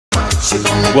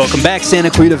Welcome back, Santa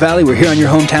Clarita Valley. We're here on your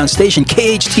hometown station,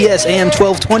 KHTS AM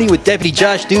 1220, with Deputy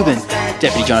Josh Dubin,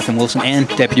 Deputy Jonathan Wilson, and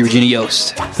Deputy Regina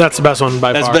Yost. That's the best one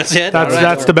by far. That's the best.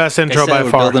 That's the best intro by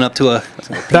far. Building up to a.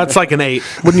 That's like an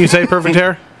 8. Wouldn't you say, Perfect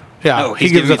Hair? Yeah. Oh, he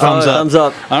gives a thumbs up. Thumbs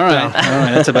up. All right. All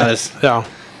right. That's about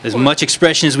as much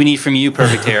expression as we need from you,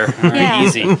 Perfect Hair. All right, Yeah.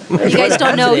 easy. You guys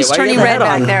don't know he's turning red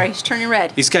back there. He's turning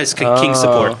red. These guys King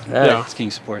support. Yeah. It's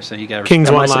King support, so you got King's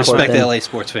to one last respect the LA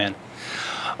sports fan.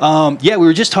 Yeah, we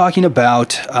were just talking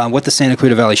about what the Santa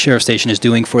Clarita Valley Sheriff Station is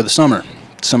doing for the summer.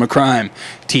 Summer crime,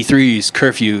 T3s,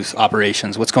 curfews,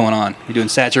 operations. What's going on? You doing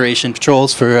saturation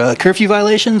patrols for curfew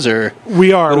violations, or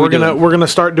We are. We're gonna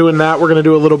start doing that. We're gonna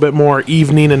do a little bit more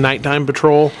evening and nighttime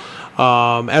patrol.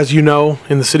 As you know,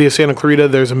 in the city of Santa Clarita,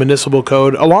 there's a municipal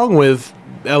code, along with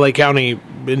LA County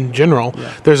in general.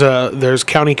 Yeah. There's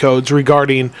county codes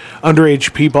regarding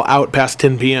underage people out past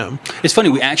 10 p.m. It's funny,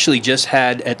 we actually just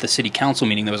had at the city council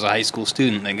meeting, there was a high school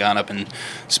student that got up and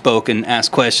spoke and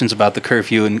asked questions about the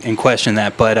curfew and questioned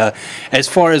that. But as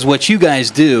far as what you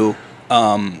guys do,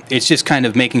 it's just kind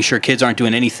of making sure kids aren't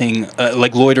doing anything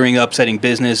like loitering, upsetting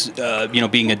business,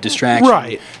 being a distraction.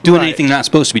 Right. Doing anything not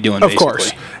supposed to be doing, Of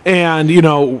course. And,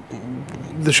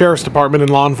 the Sheriff's Department and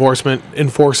law enforcement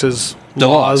enforces The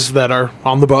laws that are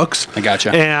on the books. I gotcha.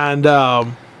 And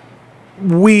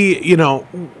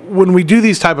when we do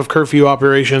these type of curfew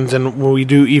operations and when we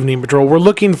do evening patrol, we're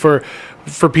looking for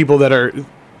people that are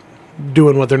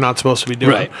doing what they're not supposed to be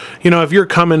doing. Right. If you're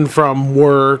coming from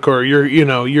work or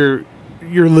you're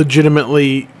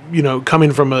legitimately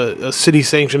coming from a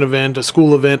city-sanctioned event, a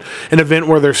school event, an event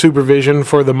where there's supervision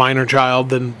for the minor child,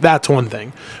 then that's one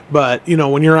thing. But,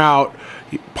 when you're out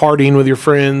partying with your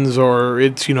friends, or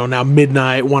it's, now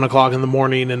midnight, 1 o'clock in the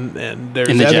morning, and there's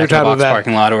in the other Jack type in the of Box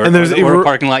parking lot, or a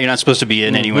parking lot you're not supposed to be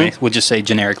in anyway. We'll just say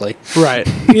generically. Right.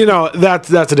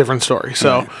 That's a different story.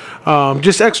 So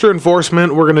just extra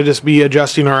enforcement. We're going to just be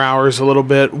adjusting our hours a little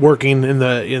bit, working in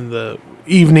the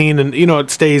evening, and,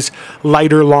 it stays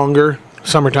lighter longer.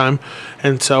 Summertime,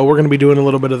 and so we're going to be doing a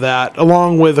little bit of that,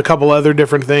 along with a couple other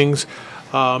different things.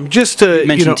 Just to you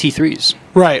mentioned T3s,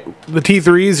 right? The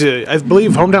T3s. I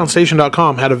believe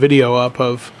HometownStation.com had a video up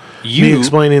of me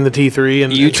explaining the T3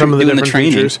 and some of the different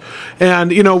features.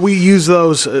 And we use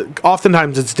those.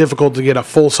 Oftentimes, it's difficult to get a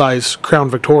full size Crown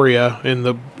Victoria in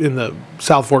the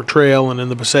South Fork Trail and in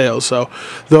the paseos. So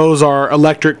those are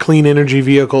electric, clean energy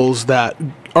vehicles that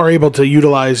are able to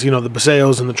utilize the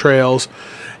paseos and the trails.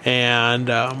 And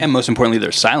most importantly,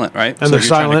 they're silent, right? And they're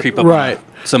silent, right?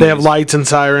 They have lights and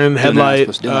siren,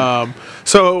 headlight.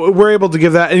 So we're able to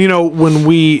give that. And when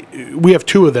we have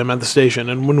 2 of them at the station,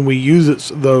 and when we use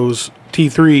those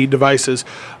T3 devices,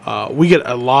 we get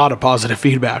a lot of positive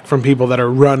feedback from people that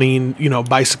are running,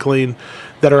 bicycling,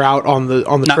 that are out on the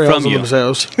trails and the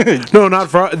paseos. No, not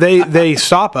from. They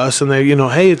stop us and they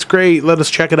hey, it's great. Let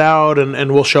us check it out,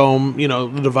 and we'll show them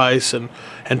the device, and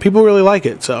people really like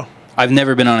it. So. I've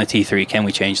never been on a T3. Can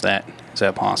we change that? Is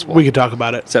that possible? We could talk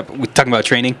about it. We're talking about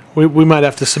training? We might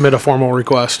have to submit a formal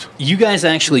request. You guys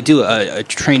actually do a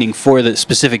training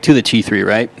specific to the T3,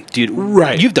 right? Dude,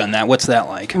 right. You've done that. What's that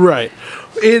like? Right.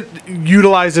 It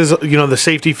utilizes, the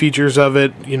safety features of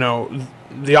it,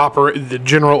 the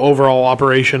general overall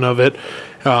operation of it,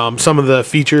 some of the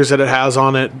features that it has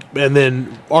on it, and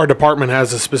then our department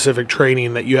has a specific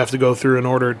training that you have to go through in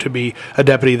order to be a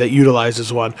deputy that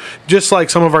utilizes one. Just like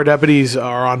some of our deputies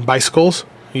are on bicycles,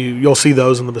 you'll see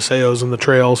those in the paseos and the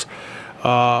trails,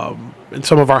 and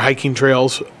some of our hiking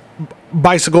trails,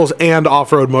 bicycles and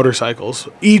off-road motorcycles.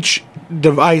 Each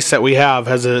device that we have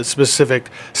has a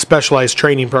specialized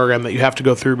training program that you have to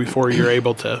go through before you're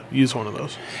able to use one of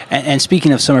those. And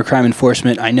speaking of summer crime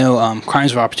enforcement, I know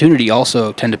crimes of opportunity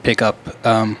also tend to pick up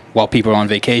while people are on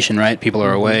vacation, right? People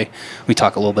are away. We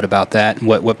talk a little bit about that and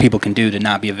what people can do to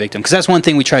not be a victim. Because that's one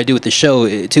thing we try to do with the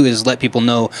show, too, is let people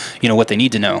know, what they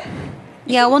need to know.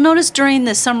 Yeah, we'll notice during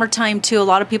the summertime, too, a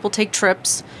lot of people take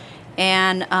trips,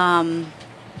 and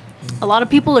a lot of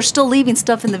people are still leaving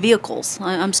stuff in the vehicles.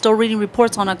 I'm still reading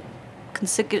reports on a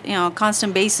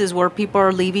constant basis where people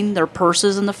are leaving their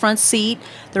purses in the front seat.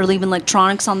 They're leaving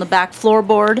electronics on the back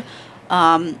floorboard.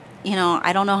 I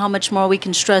don't know how much more we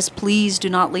can stress. Please do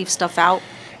not leave stuff out.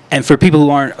 And for people who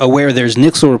aren't aware, there's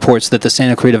Nixle reports that the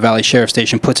Santa Clarita Valley Sheriff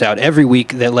Station puts out every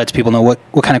week that lets people know what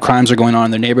kind of crimes are going on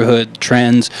in their neighborhood,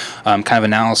 trends, kind of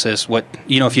analysis.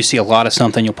 If you see a lot of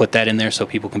something, you'll put that in there so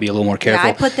people can be a little more careful.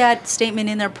 Yeah, I put that statement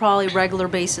in there probably regular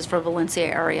basis for Valencia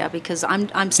area because I'm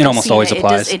still it almost seeing always it.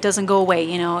 applies. It doesn't go away.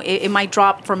 It might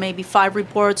drop from maybe 5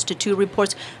 reports to 2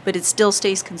 reports, but it still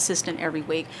stays consistent every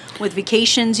week. With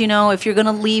vacations, if you're going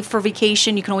to leave for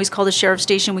vacation, you can always call the sheriff's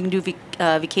station. We can do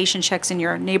vacation checks in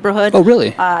your neighborhood. Oh,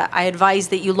 really? I advise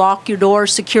that you lock your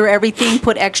doors, secure everything,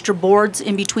 put extra boards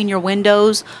in between your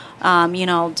windows.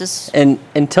 Just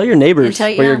and tell your neighbors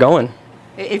where you're going.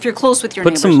 If you're close with your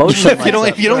Put neighbors. some motion. If you don't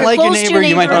like your neighbor,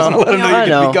 you might want to let them know you're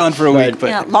going to be gone for a week. But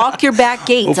yeah, lock your back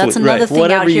gates. That's another thing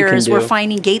Whatever out here is do. we're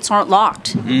finding gates aren't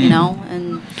locked.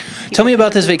 And tell me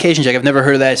about this vacation check. I've never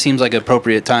heard of that. It seems like an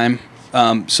appropriate time.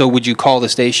 So would you call the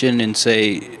station and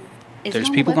say there's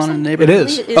people gone in the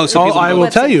neighborhood? It is. I will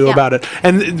tell you about it.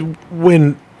 And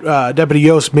when Deputy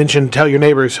Yost mentioned tell your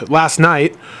neighbors last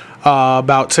night,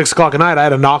 about 6 o'clock at night, I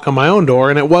had a knock on my own door,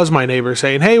 and it was my neighbor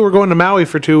saying, "Hey, we're going to Maui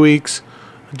for 2 weeks.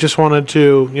 Just wanted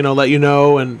to, let you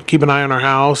know and keep an eye on our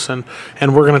house, and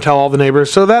we're going to tell all the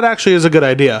neighbors." So that actually is a good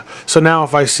idea. So now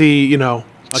if I see, a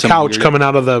couch coming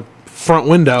out of the front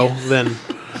window, then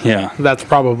that's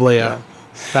probably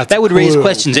that would raise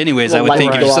questions anyways, I would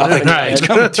think. If something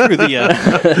coming through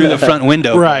the front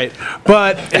window. Right.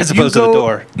 But as opposed to the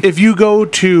door. If you go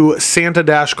to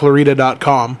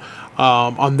santa-clarita.com,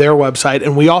 on their website,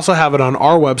 and we also have it on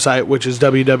our website, which is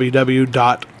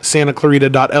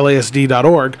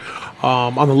www.santaclarita.lasd.org.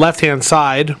 On the left-hand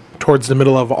side, towards the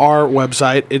middle of our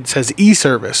website, it says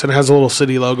e-service, and it has a little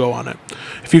city logo on it.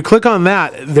 If you click on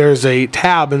that, there's a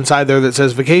tab inside there that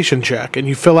says vacation check, and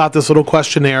you fill out this little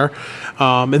questionnaire,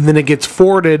 and then it gets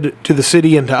forwarded to the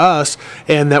city and to us,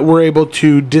 and that we're able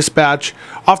to dispatch.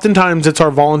 Oftentimes, it's our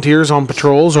volunteers on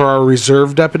patrols or our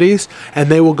reserve deputies,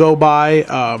 and they will go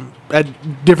by at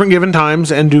different given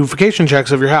times and do vacation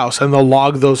checks of your house, and they'll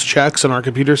log those checks in our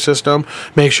computer system,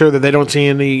 make sure that they don't see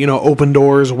any open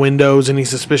doors, windows, any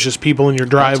suspicious people in your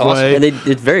driveway. Awesome. And they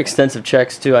did very extensive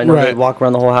checks too. I know they walk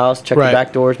around the whole house, check the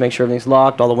back doors, make sure everything's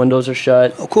locked, all the windows are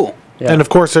shut. Oh, cool. Yeah. And of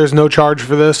course, there's no charge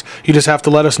for this. You just have to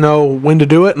let us know when to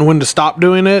do it and when to stop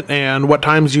doing it and what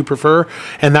times you prefer,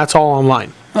 and that's all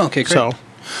online. Oh, okay, great. So,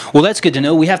 well, that's good to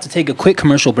know. We have to take a quick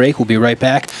commercial break. We'll be right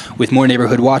back with more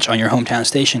Neighborhood Watch on your hometown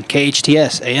station,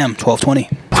 KHTS AM 1220.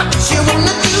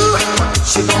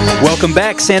 Welcome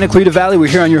back, Santa Clarita Valley. We're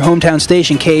here on your hometown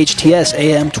station, KHTS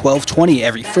AM 1220,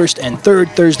 every first and third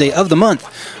Thursday of the month.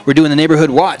 We're doing the Neighborhood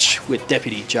Watch with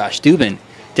Deputy Josh Dubin,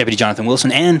 Deputy Jonathan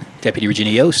Wilson, and Deputy Regina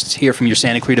Yost, here from your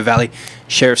Santa Clarita Valley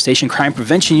Sheriff Station Crime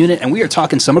Prevention Unit, and we are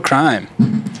talking summer crime.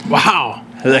 Wow.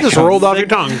 That just rolled off your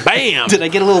tongue. Bam! Do I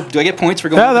get points for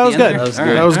going? Yeah, that was good.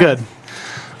 That was good.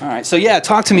 All right, so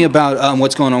talk to me about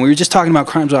what's going on. We were just talking about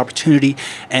crimes of opportunity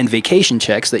and vacation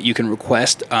checks that you can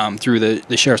request through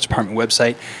the Sheriff's Department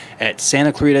website at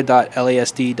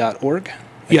santaclarita.lasd.org.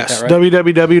 Yes, right?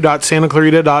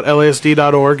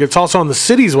 www.santaclarita.lasd.org. It's also on the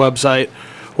city's website,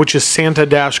 which is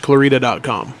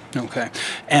santa-clarita.com. Okay,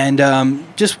 and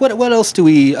just what else do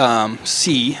we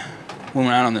see when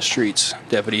we're out on the streets,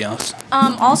 Deputy Yost?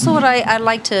 Also, what I'd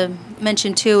like to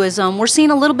mention too is we're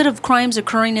seeing a little bit of crimes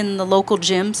occurring in the local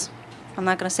gyms. I'm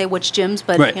not going to say which gyms,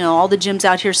 but all the gyms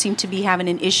out here seem to be having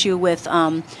an issue with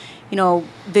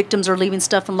victims are leaving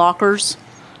stuff in lockers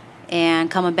and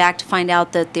coming back to find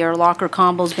out that their locker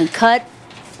combo's been cut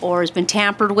or has been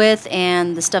tampered with,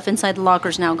 and the stuff inside the locker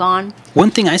is now gone.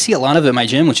 One thing I see a lot of at my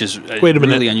gym, which is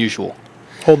really unusual.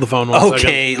 Hold the phone one second.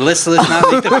 Okay, let's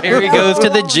not make the Perry goes to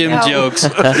the gym jokes.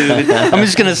 Dude, I'm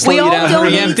just going to slow you down.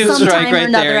 Preemptive strike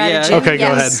right there. Yeah. Okay,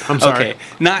 go ahead. I'm sorry. Okay,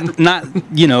 not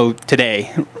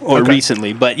today or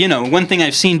recently, but one thing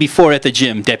I've seen before at the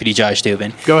gym, Deputy Josh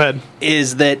Dubin. Go ahead.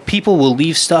 Is that people will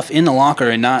leave stuff in the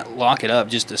locker and not lock it up,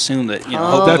 just assume that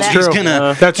that's true.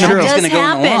 That's true. It's going to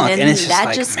go in the lock, and it's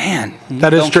just man,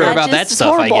 that is true. Don't care about that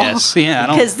stuff, I guess. Yeah,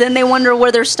 because then they wonder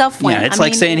where their stuff went. Yeah, it's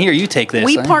like saying, here, you take this.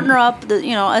 We partner up.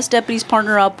 Us deputies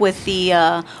partner up with the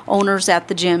owners at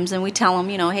the gyms, and we tell them,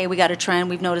 hey, we got a trend.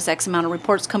 We've noticed X amount of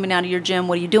reports coming out of your gym.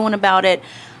 What are you doing about it?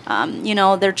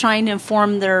 They're trying to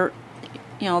inform their,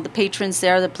 the patrons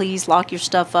there that please lock your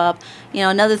stuff up.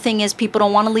 Another thing is people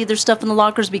don't want to leave their stuff in the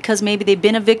lockers because maybe they've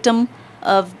been a victim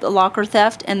of the locker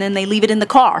theft, and then they leave it in the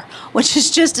car, which is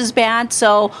just as bad.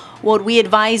 So what we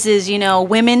advise is,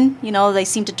 women, they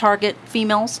seem to target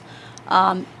females.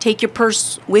 Take your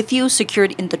purse with you, secure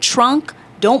it in the trunk.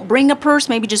 Don't bring a purse,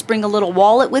 maybe just bring a little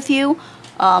wallet with you.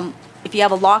 If you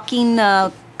have a locking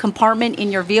compartment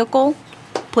in your vehicle,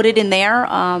 put it in there.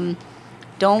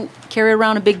 Don't carry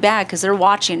around a big bag because they're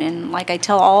watching. And like I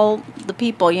tell all the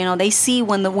people, they see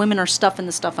when the women are stuffing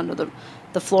the stuff under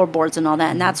the floorboards and all that.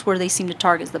 And that's where they seem to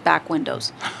target, is the back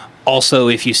windows. Also,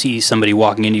 if you see somebody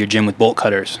walking into your gym with bolt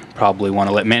cutters, probably want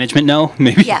to let management know.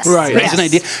 Maybe Yes. Right. raise Yes. an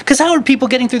idea. Because how are people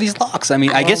getting through these locks? I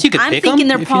mean, I guess you could I'm pick them. thinking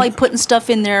they're probably putting stuff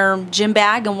in their gym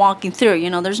bag and walking through.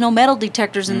 You know, there's no metal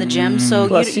detectors in the gym, so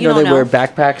Plus, you you know, don't they know. wear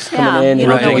backpacks coming Yeah, in. you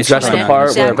They don't know look what's dressed going the on.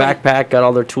 part, wear a Exactly. backpack, got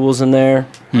all their tools in there.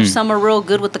 Some are real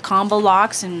good with the combo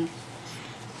locks and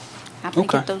have to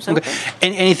get those open.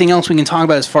 And anything else we can talk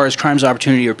about as far as crimes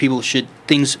opportunity or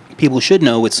things people should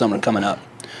know with summer coming up?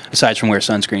 Aside from wear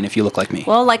sunscreen, if you look like me.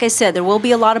 Well, like I said, there will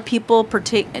be a lot of people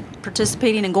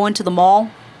participating and going to the mall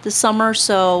this summer.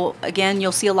 So again,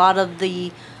 you'll see a lot of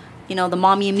the, the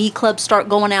Mommy and Me clubs start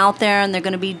going out there, and they're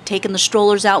going to be taking the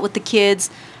strollers out with the kids.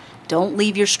 Don't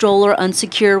leave your stroller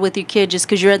unsecured with your kid just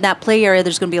because you're in that play area.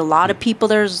 There's going to be a lot of people.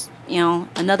 There's,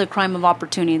 another crime of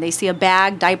opportunity. They see a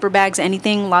bag, diaper bags,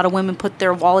 anything. A lot of women put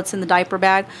their wallets in the diaper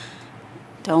bag.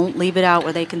 Don't leave it out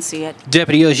where they can see it.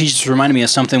 Deputy Yost, you just reminded me of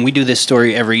something. We do this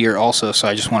story every year also, so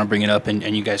I just want to bring it up, and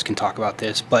you guys can talk about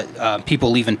this. But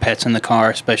people leaving pets in the car,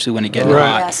 especially when it gets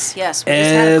hot. Yes, yes. We just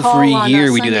had a call Every on,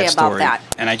 year we do Sunday that about story. that.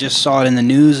 And I just saw it in the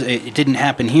news. It didn't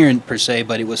happen here per se,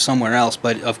 but it was somewhere else.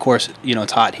 But, of course,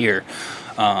 it's hot here.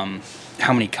 How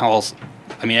many calls?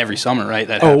 I mean, every summer, right?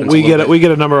 That happens we a little bit. we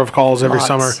get a number of calls every Lots.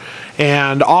 summer,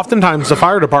 and oftentimes the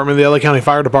fire department, the LA County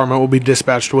Fire Department, will be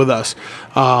dispatched with us.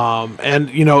 And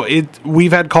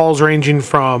we've had calls ranging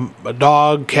from a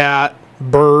dog, cat,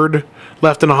 bird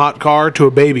left in a hot car to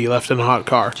a baby left in a hot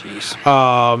car. Jeez.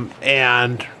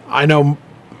 And I know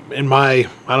in my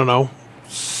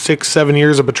 6-7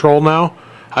 years of patrol now,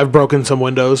 I've broken some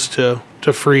windows to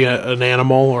free an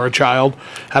animal or a child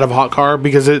out of a hot car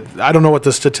because I don't know what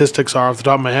the statistics are off the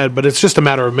top of my head, but it's just a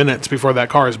matter of minutes before that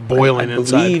car is boiling I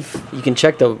inside. believe you can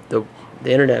check the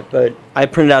internet, but I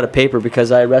printed out a paper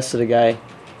because I arrested a guy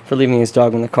for leaving his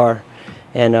dog in the car,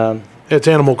 and It's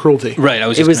animal cruelty. Right, I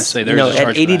was it just going to was say, there's a charge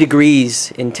at for 80 that.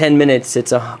 degrees in 10 minutes.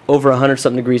 It's over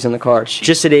 100-something degrees in the car,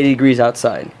 just at 80 degrees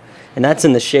outside, and that's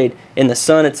in the shade. In the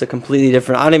sun, it's a completely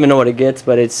different. I don't even know what it gets,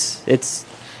 but it's.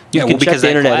 Yeah, You well, can check because the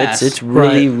that internet. glass It's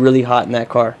really, Right. really hot in that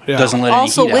car. Yeah. doesn't let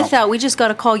Also, any heat with out. that, we just got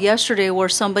a call yesterday where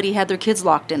somebody had their kids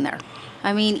locked in there.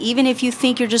 I mean, even if you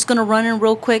think you're just going to run in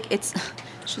real quick, it's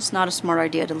just not a smart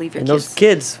idea to leave your And kids. those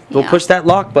kids will Yeah. push that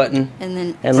lock button And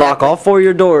then and lock exactly. all 4 of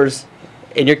your doors,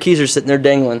 and your keys are sitting there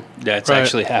dangling. That's Right.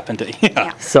 actually happened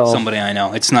to So- somebody I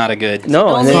know. It's not a good. No,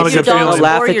 Don't and leave then your they'll dogs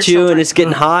laugh or your at you, children. and it's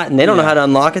getting hot, and they don't know Yeah. how to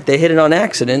unlock it. They hit it on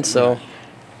accident, so.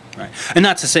 Right. And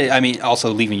not to say, I mean,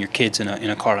 also leaving your kids in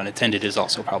a car unattended is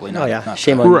also probably not. Oh yeah, not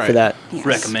shame the on you Right. for that. Yes.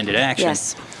 recommended action.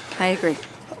 Yes, I agree.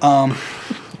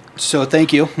 So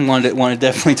thank you. Wanted to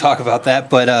definitely talk about that,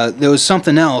 but there was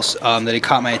something else that had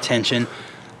caught my attention.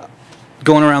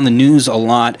 Going around the news a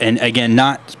lot, and again,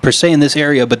 not per se in this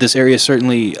area, but this area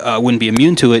certainly wouldn't be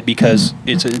immune to it because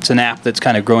it's an app that's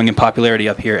kind of growing in popularity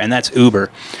up here, and that's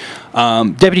Uber.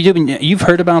 Deputy Dubin, you've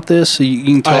heard about this. You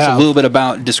can tell I us a have. little bit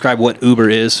about what Uber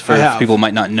is for I have. people who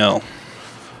might not know.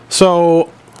 So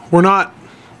we're not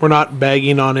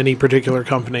bagging on any particular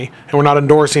company, and we're not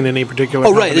endorsing any particular Oh,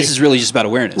 company. right. This is really just about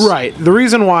awareness. Right. The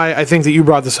reason why I think that you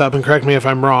brought this up, and correct me if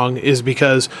I'm wrong, is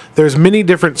because there's many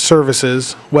different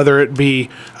services, whether it be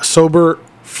a sober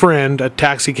friend, a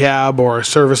taxi cab, or a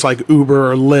service like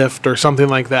Uber or Lyft or something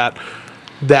like that,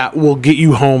 that will get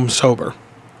you home sober.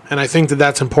 And I think that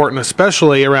that's important,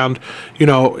 especially around,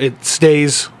 it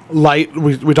stays light.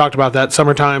 We talked about that.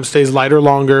 Summertime stays lighter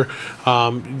longer.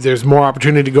 There's more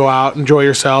opportunity to go out, enjoy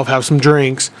yourself, have some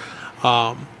drinks.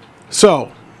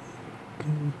 So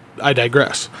I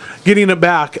digress. Getting it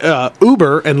back,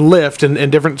 Uber and Lyft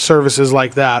and different services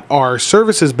like that are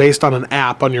services based on an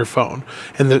app on your phone.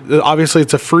 And obviously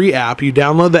it's a free app. You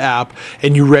download the app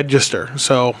and you register.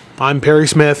 So I'm Perry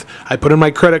Smith. I put in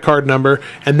my credit card number,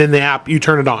 and then the app, you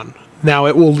turn it on. Now,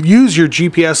 it will use your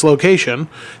GPS location.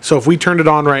 So if we turned it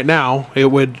on right now,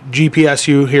 it would GPS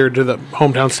you here to the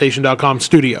hometownstation.com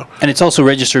studio. And it's also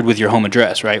registered with your home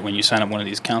address, right? When you sign up one of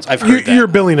these accounts, I've heard that. Your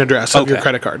billing address of your Okay.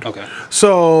 credit card. Okay.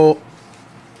 So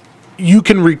you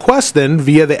can request then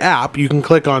via the app. You can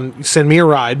click on send me a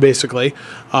ride, basically.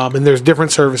 And there's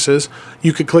different services.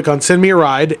 You could click on send me a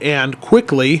ride, and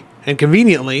quickly and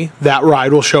conveniently, that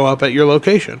ride will show up at your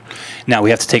location. Now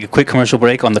we have to take a quick commercial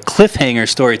break on the cliffhanger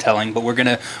storytelling, but we're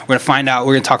gonna find out.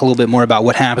 We're gonna talk a little bit more about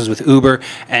what happens with Uber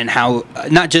and how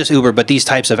not just Uber, but these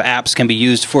types of apps can be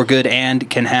used for good and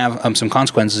can have some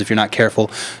consequences if you're not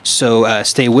careful. So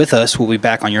stay with us. We'll be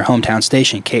back on your hometown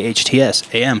station,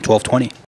 KHTS AM 1220.